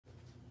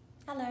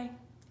Hello,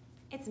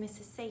 it's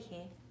Mrs. C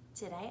here.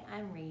 Today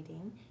I'm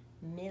reading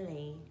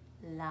Millie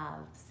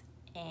Loves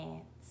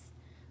Ants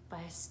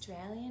by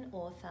Australian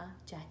author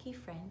Jackie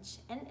French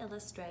and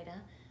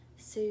illustrator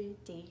Sue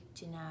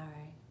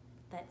deGennaro.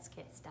 Let's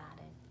get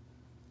started.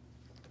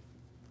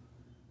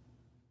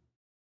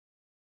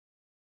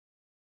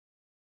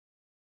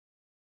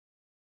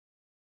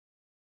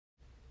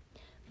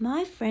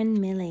 My friend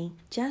Millie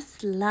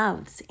just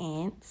loves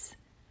ants.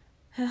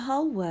 Her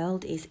whole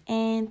world is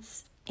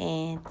ants,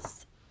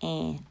 ants,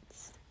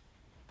 ants.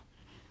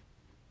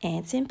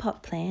 Ants in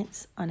pot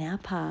plants on our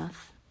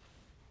path.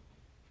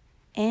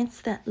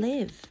 Ants that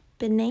live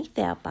beneath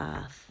our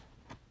bath.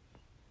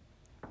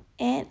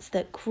 Ants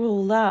that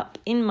crawl up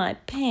in my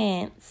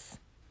pants.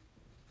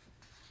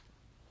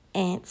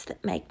 Ants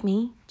that make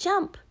me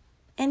jump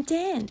and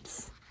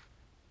dance.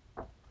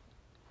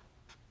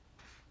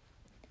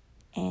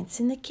 Ants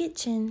in the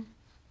kitchen.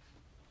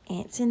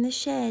 Ants in the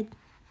shed.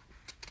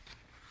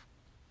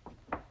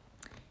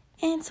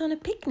 Ants on a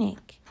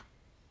picnic.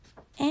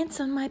 Ants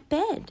on my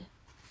bed.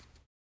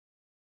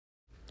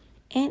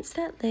 Ants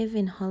that live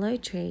in hollow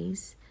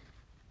trees.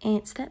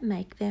 Ants that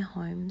make their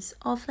homes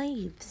of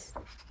leaves.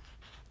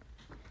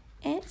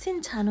 Ants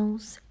in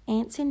tunnels,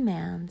 ants in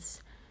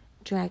mounds,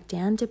 drag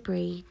down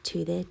debris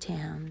to their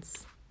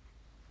towns.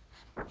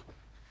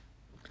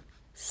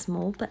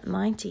 Small but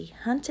mighty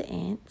hunter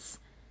ants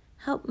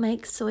help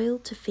make soil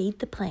to feed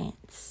the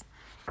plants.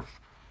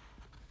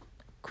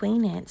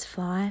 Queen ants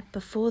fly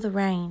before the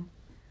rain.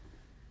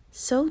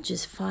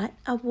 Soldiers fight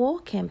a war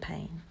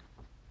campaign.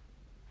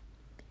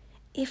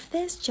 If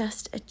there's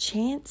just a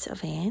chance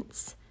of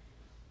ants,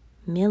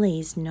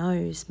 Millie's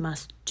nose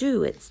must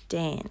do its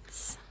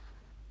dance.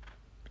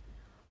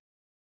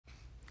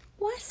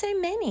 Why so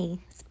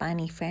many,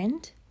 spiny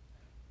friend?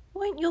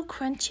 Won't your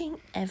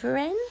crunching ever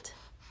end?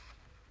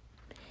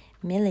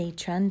 Millie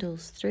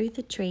trundles through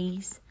the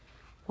trees,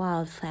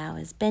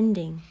 wildflowers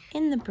bending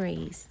in the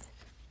breeze,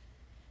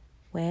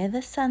 where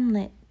the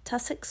sunlit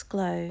tussocks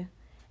glow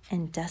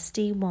and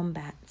dusty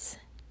wombats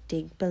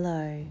dig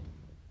below.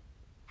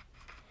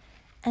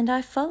 And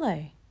I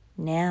follow,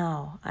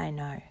 now I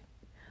know,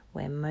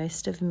 where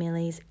most of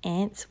Millie's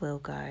ants will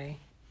go.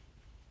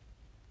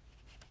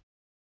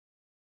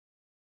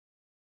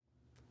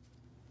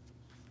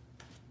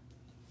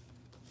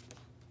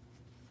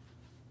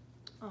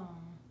 Oh,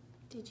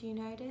 did you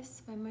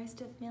notice where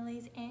most of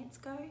Millie's ants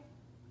go?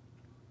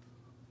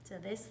 To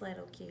this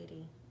little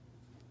cutie.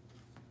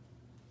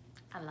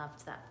 I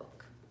loved that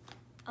book.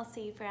 I'll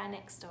see you for our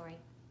next story.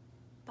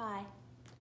 Bye.